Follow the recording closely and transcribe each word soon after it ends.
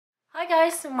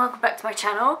guys and welcome back to my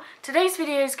channel. Today's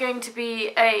video is going to be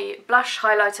a blush,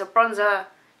 highlighter, bronzer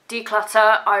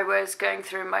declutter. I was going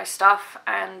through my stuff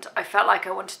and I felt like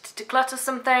I wanted to declutter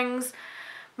some things.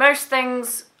 Most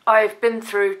things I've been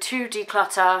through to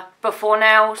declutter before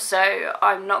now, so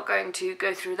I'm not going to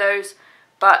go through those,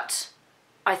 but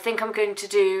I think I'm going to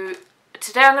do,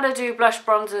 today I'm going to do blush,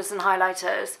 bronzers and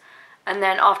highlighters, and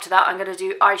then after that I'm going to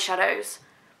do eyeshadows,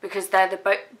 because they're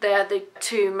the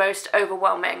two most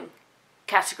overwhelming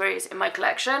categories in my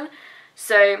collection.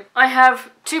 So I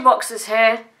have two boxes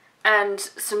here and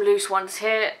some loose ones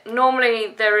here.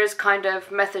 Normally there is kind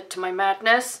of method to my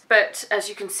madness, but as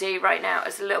you can see right now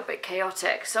it's a little bit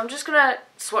chaotic. So I'm just gonna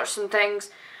swatch some things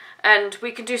and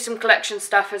we can do some collection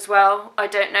stuff as well. I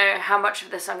don't know how much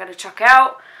of this I'm gonna chuck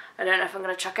out. I don't know if I'm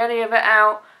gonna chuck any of it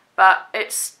out. But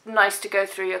it's nice to go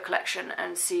through your collection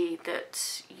and see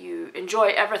that you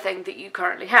enjoy everything that you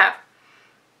currently have.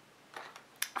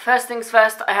 First things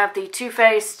first, I have the Too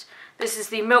Faced. This is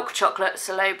the Milk Chocolate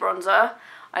Soleil bronzer.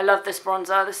 I love this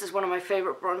bronzer. This is one of my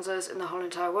favourite bronzers in the whole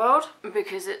entire world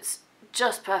because it's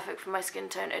just perfect for my skin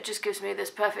tone. It just gives me this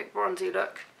perfect bronzy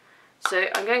look. So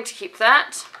I'm going to keep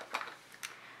that.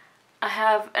 I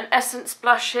have an Essence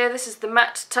blush here. This is the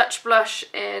Matte Touch blush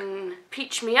in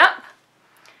Peach Me Up.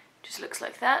 Just looks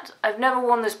like that. I've never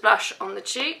worn this blush on the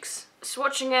cheeks.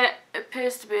 Swatching it, it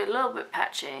appears to be a little bit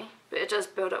patchy, but it does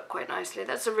build up quite nicely.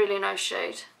 That's a really nice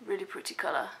shade, really pretty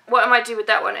colour. What I might do with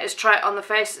that one is try it on the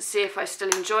face and see if I still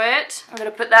enjoy it. I'm going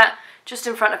to put that just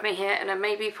in front of me here in a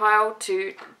maybe pile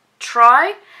to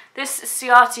try. This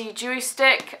Ciati Dewy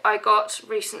Stick I got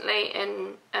recently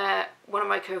in one of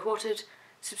my cohorted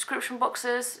subscription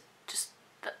boxes, just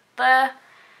there.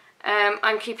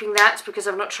 I'm keeping that because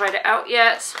I've not tried it out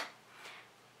yet.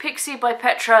 Pixie by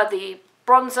Petra, the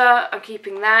bronzer, I'm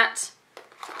keeping that.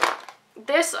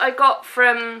 This I got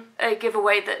from a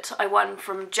giveaway that I won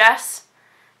from Jess.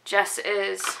 Jess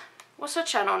is, what's her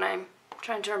channel name? I'm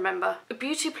trying to remember. A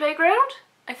Beauty Playground,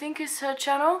 I think is her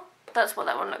channel. That's what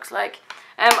that one looks like.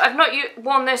 I've not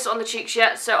worn this on the cheeks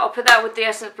yet, so I'll put that with the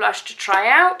Essence blush to try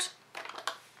out.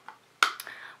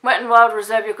 Wet n Wild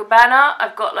Reserve Your Cabana.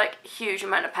 I've got like a huge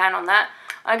amount of pan on that.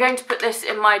 I'm going to put this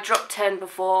in my drop 10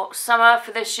 before summer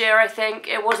for this year, I think.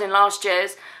 It was in last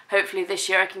year's. Hopefully this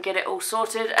year I can get it all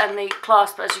sorted. And the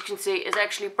clasp, as you can see, is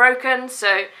actually broken.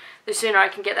 So the sooner I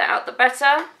can get that out, the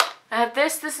better. I have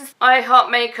this. This is I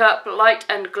Heart Makeup Light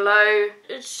and Glow.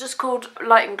 It's just called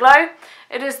Light and Glow.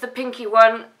 It is the pinky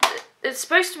one. It's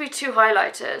supposed to be two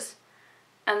highlighters.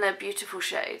 And they're beautiful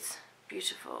shades.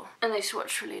 Beautiful. And they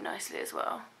swatch really nicely as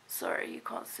well. Sorry, you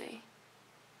can't see.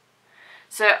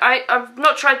 So I've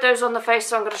not tried those on the face,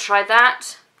 so I'm going to try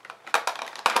that.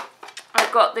 I've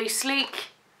got the Sleek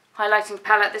highlighting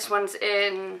palette. This one's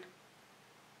in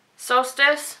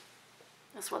Solstice.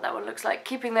 That's what that one looks like.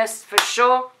 Keeping this for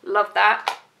sure. Love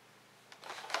that.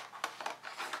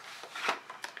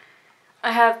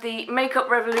 I have the Makeup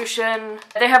Revolution.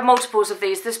 They have multiples of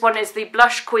these. This one is the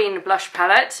Blush Queen blush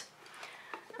palette.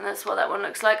 And that's what that one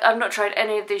looks like. I've not tried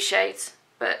any of these shades,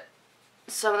 but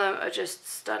some of them are just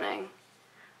stunning.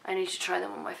 I need to try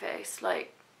them on my face.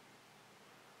 Like,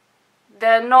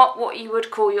 they're not what you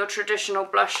would call your traditional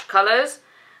blush colours,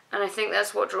 and I think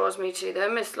that's what draws me to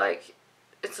them. It's like,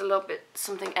 it's a little bit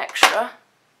something extra.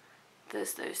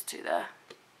 There's those two there.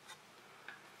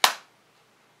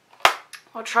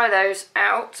 I'll try those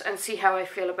out and see how I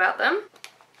feel about them.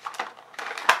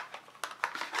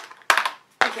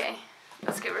 Okay,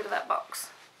 let's get rid of that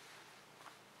box.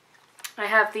 I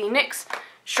have the NYX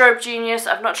Strobe Genius.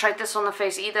 I've not tried this on the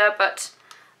face either, but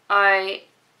I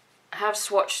have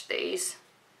swatched these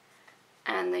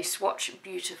and they swatch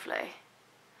beautifully.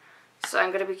 So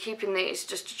I'm going to be keeping these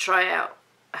just to try out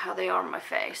how they are on my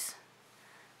face.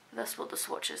 That's what the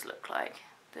swatches look like.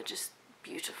 They're just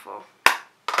beautiful.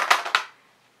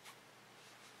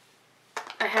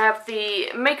 I have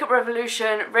the Makeup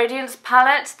Revolution Radiance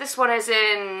palette. This one is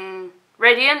in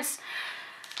Radiance.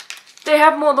 They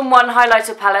have more than one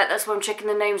highlighter palette, that's why I'm checking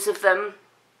the names of them.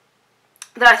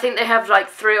 I think they have like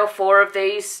 3 or 4 of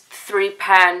these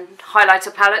 3-pan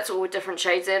highlighter palettes, all with different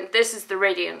shades in. This is the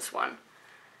Radiance one.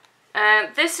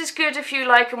 This is good if you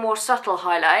like a more subtle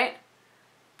highlight,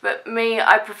 but me,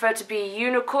 I prefer to be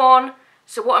unicorn.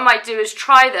 So what I might do is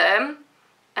try them,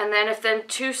 and then if they're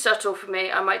too subtle for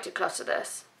me, I might declutter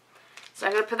this. So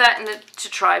I'm going to put that in the to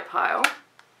try pile.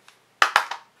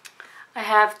 I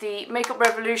have the Makeup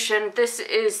Revolution. This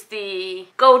is the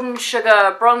Golden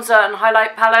Sugar Bronzer and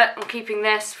Highlight Palette. I'm keeping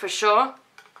this for sure.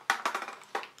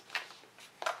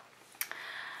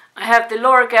 I have the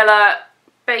Laura Geller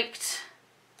Baked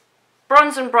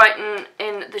Bronze and Brighten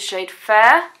in the shade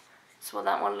Fair. That's what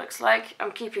that one looks like.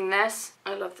 I'm keeping this.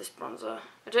 I love this bronzer.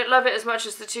 I don't love it as much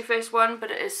as the Too Faced one, but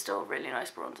it is still a really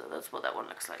nice bronzer. That's what that one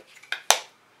looks like.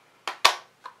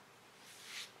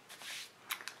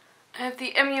 I have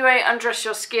the MUA Undress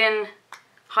Your Skin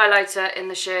highlighter in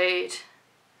the shade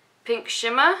Pink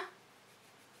Shimmer.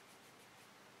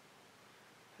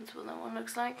 That's what that one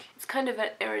looks like. It's kind of an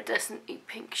iridescent-y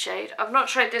pink shade. I've not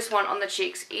tried this one on the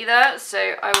cheeks either,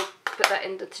 so I will put that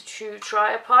in the to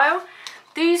try pile.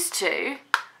 These two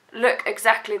look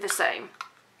exactly the same,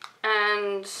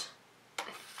 and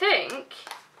I think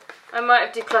I might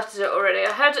have decluttered it already.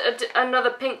 I had another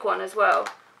pink one as well,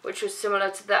 which was similar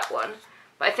to that one,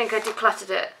 but I think I decluttered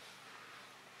it.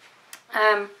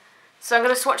 So I'm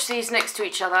going to swatch these next to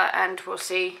each other and we'll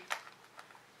see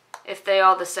if they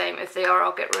are the same. If they are,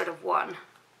 I'll get rid of one.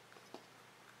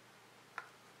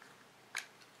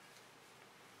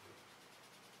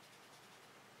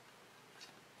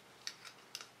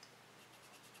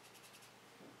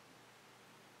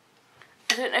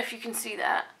 I don't know if you can see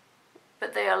that,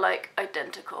 but they are like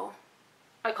identical.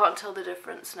 I can't tell the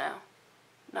difference now.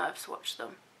 Now I've swatched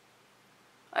them.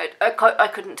 I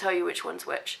couldn't tell you which one's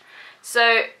which.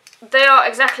 So they are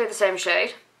exactly the same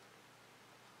shade.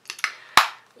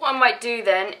 What I might do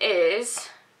then is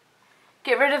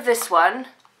get rid of this one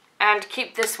and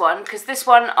keep this one, because this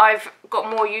one I've got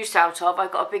more use out of.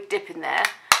 I've got a big dip in there,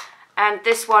 and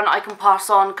this one I can pass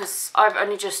on because I've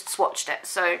only just swatched it.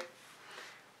 So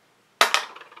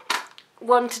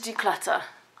one to declutter.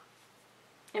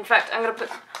 In fact, I'm going to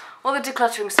put all the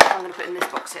decluttering stuff I'm going to put in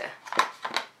this box here.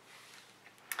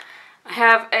 I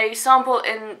have a sample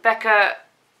in Becca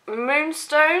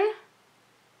Moonstone.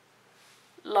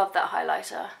 Love that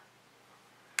highlighter.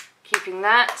 Keeping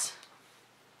that.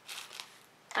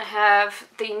 I have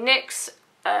the NYX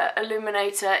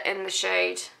Illuminator in the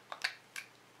shade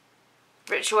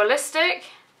Ritualistic.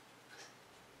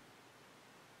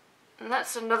 And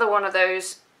that's another one of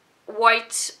those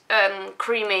white,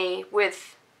 creamy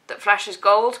with that flashes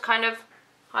gold kind of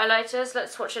highlighters.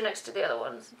 Let's swatch it next to the other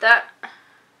ones.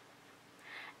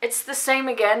 It's the same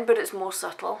again, but it's more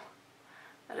subtle.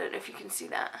 I don't know if you can see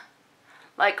that.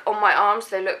 Like on my arms,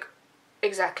 they look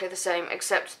exactly the same,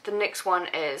 except the NYX one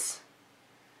is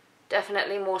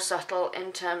definitely more subtle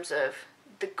in terms of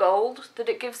the gold that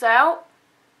it gives out.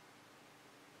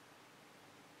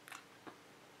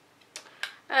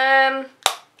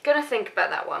 Gonna think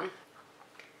about that one.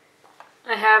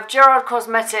 I have Gerard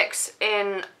Cosmetics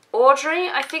in Audrey,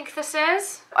 I think this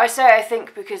is. I say I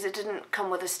think because it didn't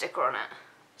come with a sticker on it.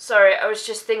 Sorry, I was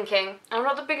just thinking. I'm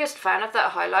not the biggest fan of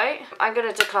that highlight. I'm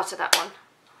going to declutter that one.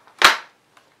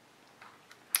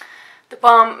 The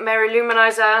Balm Mary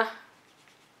Luminizer.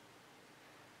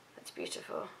 That's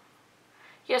beautiful.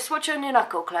 Yeah, swatch on your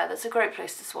knuckle, Claire. That's a great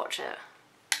place to swatch it.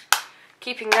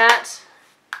 Keeping that.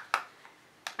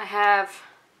 I have,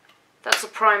 that's a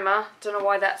primer. Don't know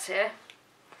why that's here.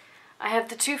 I have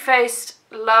the Too Faced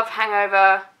Love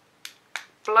Hangover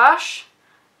blush.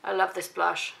 I love this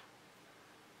blush.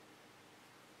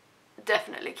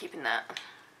 Definitely keeping that.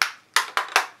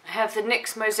 I have the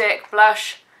NYX Mosaic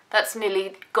blush. That's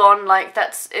nearly gone, like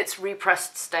that's its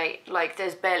repressed state. Like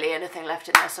there's barely anything left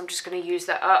in there, so I'm just going to use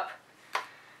that up.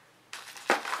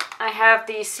 I have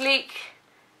the Sleek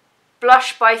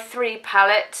Blush by 3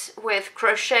 palette with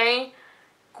Crochet,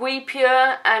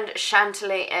 Guipure and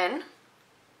Chantilly in.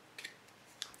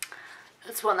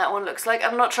 That's what that one looks like.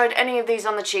 I've not tried any of these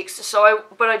on the cheeks,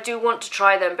 but I do want to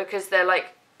try them because they're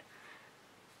like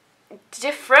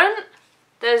different.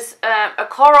 There's a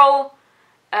coral,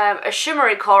 a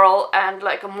shimmery coral, and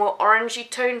like a more orangey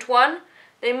toned one.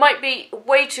 They might be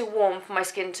way too warm for my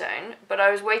skin tone, but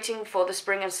I was waiting for the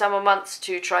spring and summer months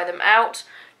to try them out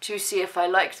to see if I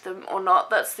liked them or not.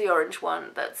 That's the orange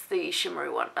one, that's the shimmery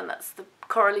one, and that's the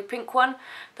corally pink one.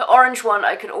 The orange one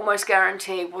I can almost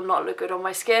guarantee will not look good on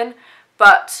my skin,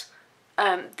 but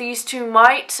these two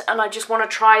might, and I just want to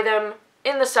try them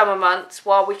in the summer months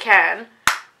while we can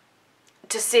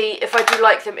to see if I do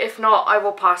like them. If not, I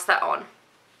will pass that on.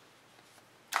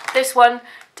 This one,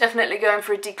 definitely going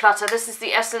for a declutter. This is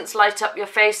the Essence Light Up Your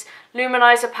Face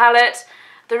Luminizer palette.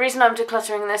 The reason I'm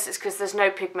decluttering this is because there's no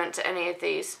pigment to any of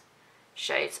these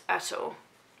shades at all.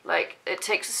 Like, it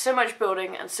takes so much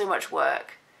building and so much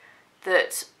work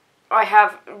that I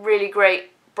have really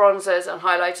great bronzers and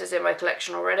highlighters in my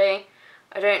collection already.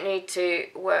 I don't need to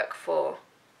work for...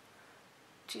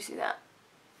 Do you see that?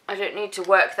 I don't need to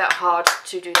work that hard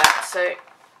to do that, so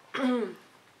I'm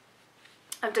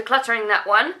decluttering that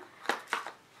one.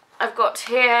 I've got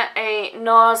here a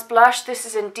NARS blush. This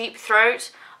is in Deep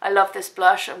Throat. I love this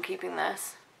blush. I'm keeping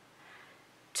this.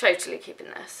 Totally keeping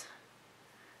this.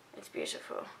 It's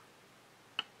beautiful.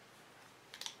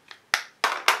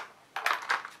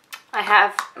 I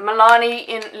have Milani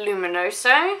in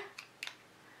Luminoso.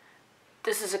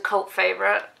 This is a cult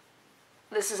favourite.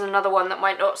 This is another one that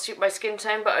might not suit my skin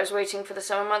tone, but I was waiting for the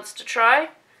summer months to try.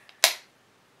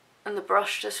 And the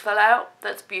brush just fell out.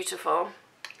 That's beautiful.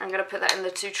 I'm going to put that in the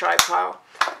to try pile,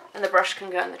 and the brush can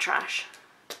go in the trash.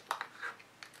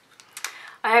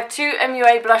 I have two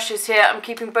MUA blushes here. I'm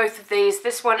keeping both of these.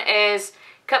 This one is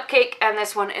Cupcake and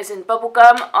this one is in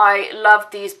Bubblegum. I love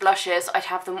these blushes. I'd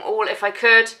have them all if I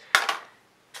could.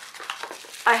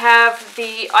 I have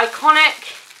the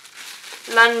iconic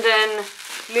London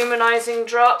luminizing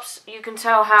drops. You can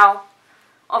tell how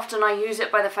often I use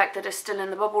it by the fact that it's still in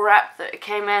the bubble wrap that it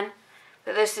came in.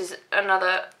 But this is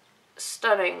another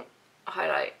stunning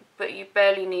highlight, but you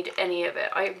barely need any of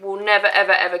it. I will never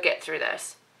ever ever get through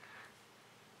this.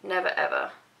 Never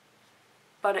ever.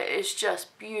 But it is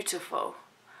just beautiful.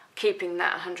 Keeping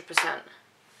that 100%.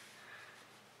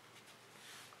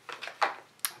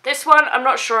 This one I'm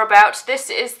not sure about. This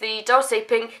is the Dulce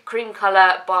Pink Cream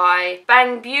Colour by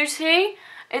Bang Beauty.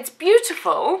 It's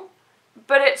beautiful,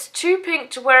 but it's too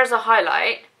pink to wear as a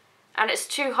highlight, and it's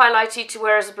too highlighty to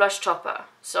wear as a blush topper.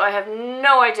 So I have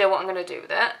no idea what I'm going to do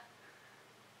with it.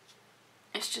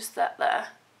 It's just that there.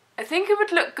 I think it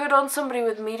would look good on somebody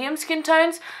with medium skin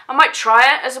tones. I might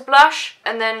try it as a blush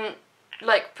and then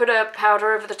like put a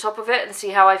powder over the top of it and see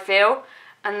how I feel,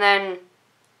 and then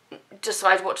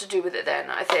decide what to do with it then,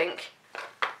 I think.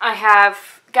 I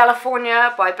have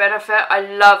California by Benefit. I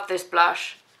love this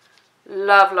blush.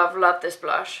 Love, love, love this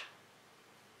blush.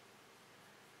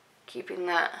 Keeping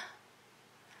that,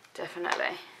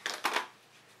 definitely.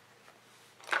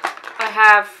 I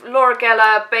have Laura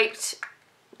Geller Baked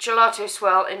Gelato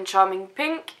Swirl in Charming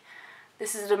Pink.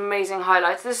 This is an amazing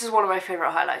highlight. This is one of my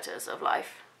favourite highlighters of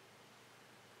life.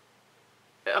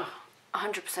 Ugh,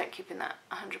 100% keeping that,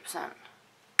 100%.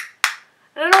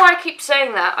 I don't know why I keep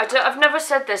saying that. I've never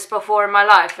said this before in my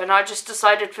life, and I just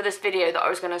decided for this video that I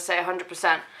was going to say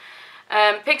 100%.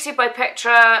 Pixie by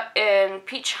Petra in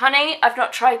Peach Honey. I've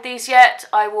not tried these yet.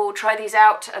 I will try these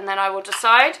out and then I will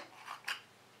decide.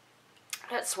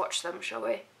 Let's swatch them, shall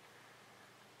we?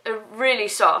 They're really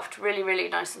soft, really, really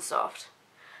nice and soft.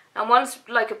 And one's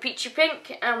like a peachy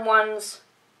pink and one's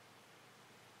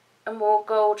a more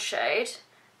gold shade.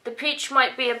 The peach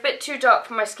might be a bit too dark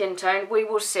for my skin tone. We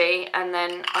will see, and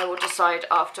then I will decide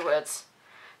afterwards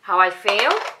how I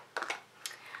feel.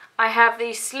 I have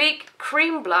the Sleek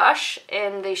Cream Blush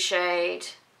in the shade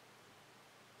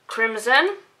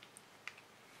Crimson.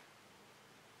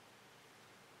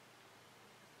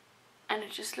 And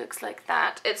it just looks like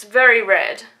that. It's very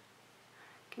red.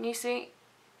 Can you see?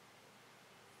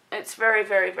 It's very,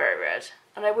 very, very red.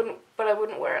 And I wouldn't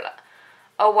wear it.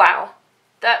 Oh wow.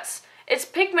 It's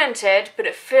pigmented, but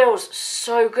it feels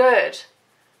so good.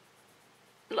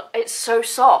 It's so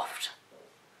soft.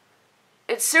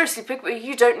 It's seriously pigmented.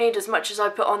 You don't need as much as I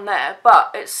put on there,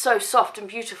 but it's so soft and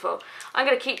beautiful. I'm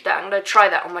going to keep that. I'm going to try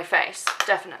that on my face,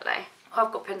 definitely.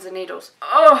 I've got pins and needles.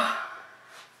 Oh!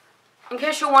 In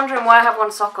case you're wondering why I have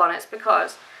one sock on, it's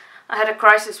because I had a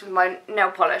crisis with my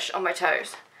nail polish on my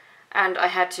toes, and I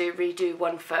had to redo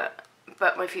one foot,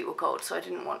 but my feet were cold, so I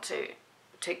didn't want to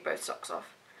take both socks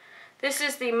off. This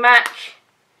is the MAC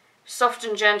Soft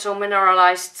and Gentle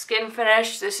Mineralized Skin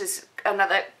Finish. This is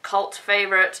another cult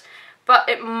favourite, but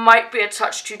it might be a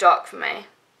touch too dark for me.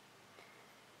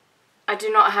 I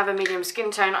do not have a medium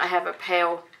skin tone. I have a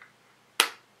pale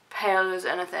as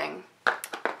anything.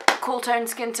 Cool tone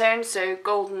skin tone, so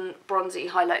golden bronzy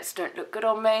highlights don't look good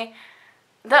on me.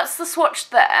 That's the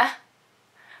swatch there.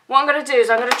 What I'm going to do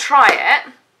is I'm going to try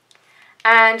it,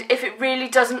 and if it really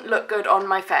doesn't look good on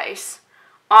my face,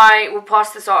 I will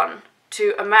pass this on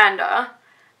to Amanda,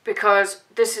 because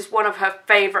this is one of her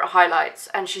favourite highlights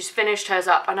and she's finished hers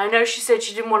up. And I know she said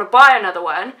she didn't want to buy another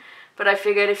one, but I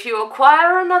figured if you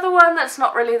acquire another one, that's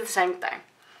not really the same thing.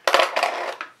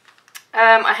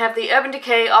 I have the Urban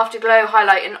Decay Afterglow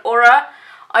highlight in Aura.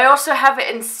 I also have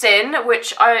it in Sin,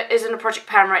 which is in a Project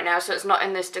Pan right now, so it's not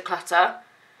in this Declutter.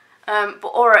 But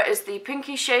Aura is the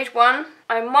pinky shade one.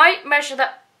 I might measure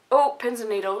that. Oh, pins and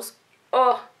needles.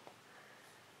 Oh.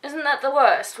 Isn't that the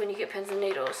worst when you get pins and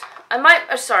needles?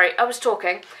 Sorry, I was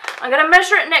talking. I'm going to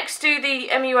measure it next to the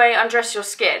MUA Undress Your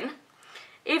Skin.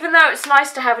 Even though it's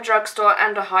nice to have a drugstore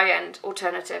and a high-end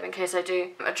alternative in case I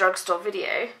do a drugstore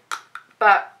video.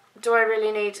 But do I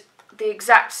really need the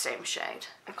exact same shade?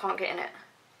 I can't get in it.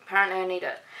 Apparently I need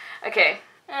it. Okay.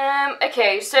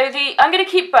 Okay, so I'm going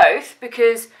to keep both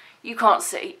because you can't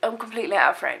see. I'm completely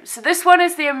out of frame. So this one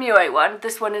is the MUA one.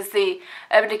 This one is the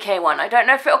Urban Decay one. I don't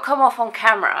know if it'll come off on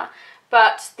camera,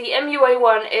 but the MUA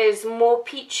one is more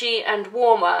peachy and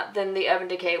warmer than the Urban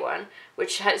Decay one,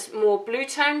 which has more blue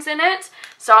tones in it,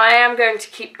 so I am going to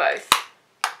keep both.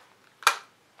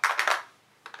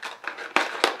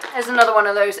 There's another one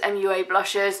of those MUA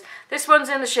blushes. This one's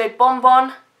in the shade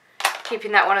Bonbon,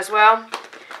 keeping that one as well.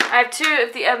 I have two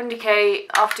of the Urban Decay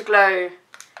Afterglow.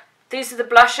 These are the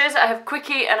blushes. I have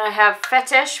Quickie and I have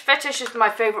Fetish. Fetish is my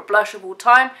favourite blush of all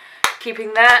time,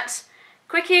 keeping that.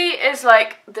 Quickie is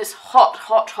like this hot,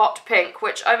 hot, hot pink,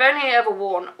 which I've only ever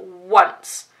worn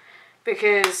once,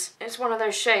 because it's one of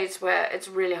those shades where it's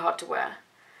really hard to wear.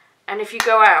 And if you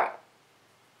go out,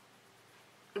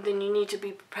 then you need to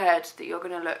be prepared that you're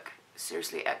going to look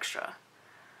seriously extra.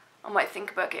 I might think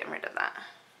about getting rid of that.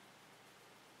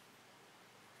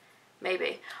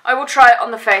 Maybe. I will try it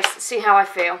on the face, see how I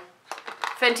feel.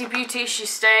 Fenty Beauty, she's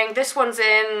staying. This one's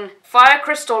in Fire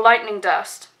Crystal Lightning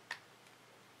Dust.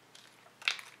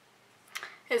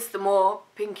 It's the more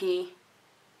pinky.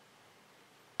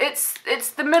 It's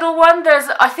the middle one.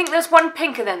 I think there's one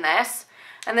pinker than this,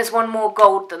 and there's one more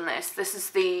gold than this. This is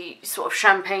the sort of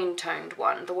champagne toned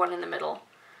one, the one in the middle.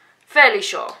 Fairly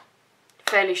sure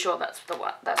that's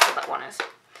what that one is.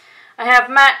 I have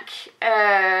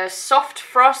MAC Soft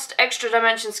Frost Extra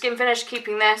Dimension Skin Finish,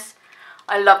 keeping this.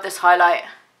 I love this highlight.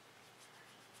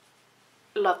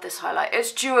 Love this highlight.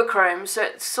 It's duochrome, so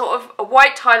it's sort of a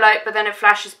white highlight, but then it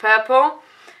flashes purple.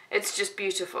 It's just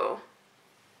beautiful.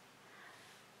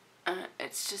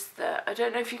 It's just there. I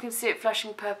don't know if you can see it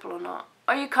flashing purple or not.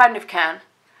 Oh, you kind of can.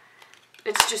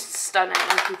 It's just stunning.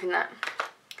 I'm keeping that.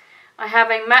 I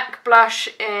have a MAC blush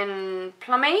in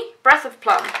Plummy, Breath of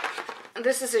Plum.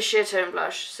 This is a sheer tone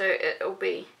blush, so it'll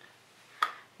be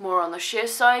more on the sheer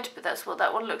side, but that's what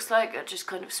that one looks like. I just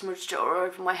kind of smudged it all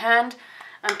over my hand.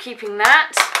 I'm keeping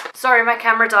that. Sorry, my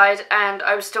camera died and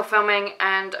I was still filming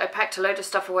and I packed a load of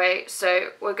stuff away, so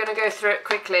we're going to go through it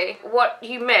quickly. What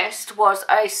you missed was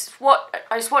I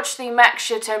swatched the MAC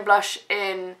Sheer Tone Blush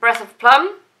in Breath of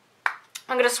Plum.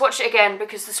 I'm going to swatch it again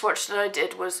because the swatch that I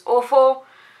did was awful,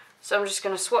 so I'm just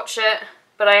going to swatch it,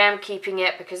 but I am keeping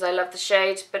it because I love the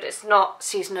shade, but it's not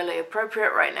seasonally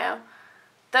appropriate right now.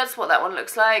 That's what that one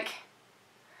looks like.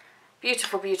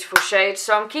 Beautiful, beautiful shade.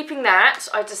 So I'm keeping that,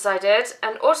 I decided.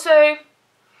 And also,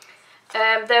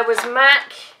 there was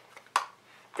MAC,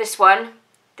 this one.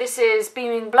 This is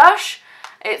Beaming Blush.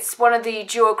 It's one of the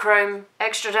duochrome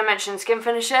Extra Dimension Skin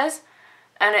Finishes.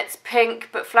 And it's pink,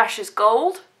 but flashes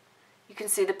gold. You can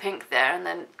see the pink there and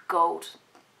then gold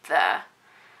there.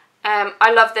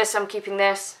 I love this, I'm keeping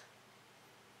this.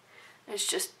 It's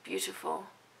just beautiful.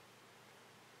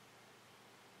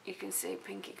 You can see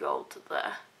pinky gold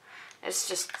there. It's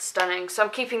just stunning. So I'm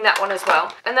keeping that one as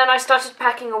well. And then I started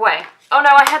packing away. Oh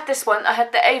no, I had this one. I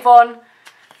had the Avon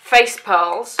Face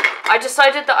Pearls. I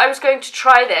decided that I was going to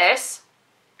try this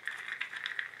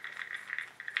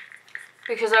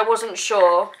because I wasn't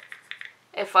sure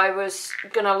if I was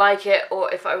going to like it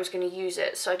or if I was going to use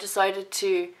it. So I decided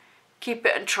to keep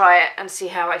it and try it and see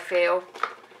how I feel.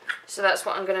 So that's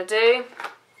what I'm going to do.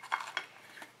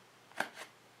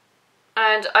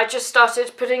 And I just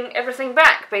started putting everything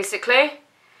back, basically.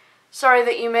 Sorry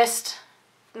that you missed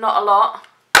not a lot.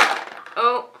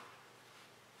 Oh.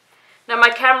 Now my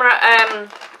camera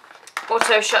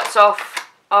auto shuts off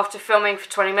after filming for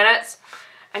 20 minutes.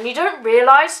 And you don't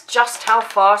realise just how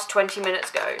fast 20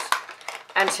 minutes goes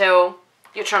until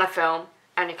you're trying to film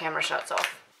and your camera shuts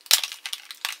off.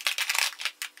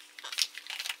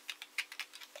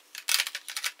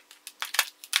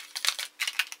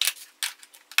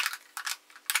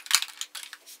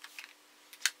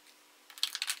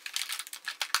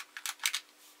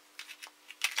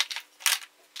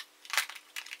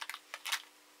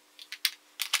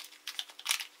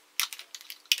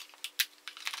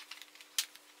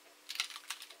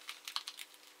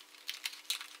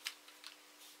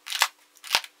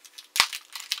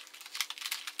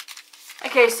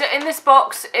 Okay, so in this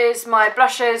box is my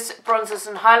blushes, bronzers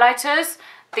and highlighters,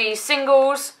 the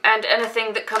singles and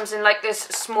anything that comes in like this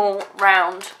small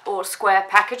round or square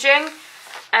packaging.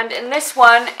 And in this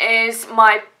one is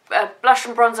my blush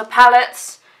and bronzer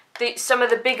palettes, some of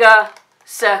the bigger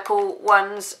circle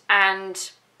ones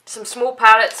and some small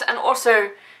palettes, and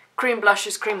also cream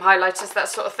blushes, cream highlighters, that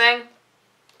sort of thing.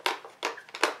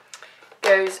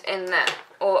 Goes in there,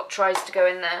 or tries to go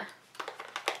in there.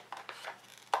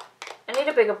 I need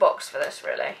a bigger box for this,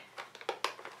 really.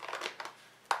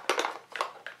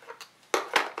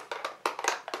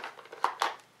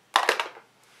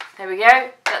 There we go,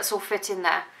 that's all fit in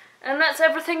there. And that's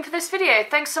everything for this video.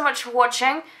 Thanks so much for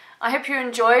watching. I hope you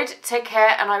enjoyed. Take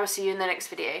care, and I will see you in the next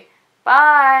video.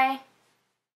 Bye!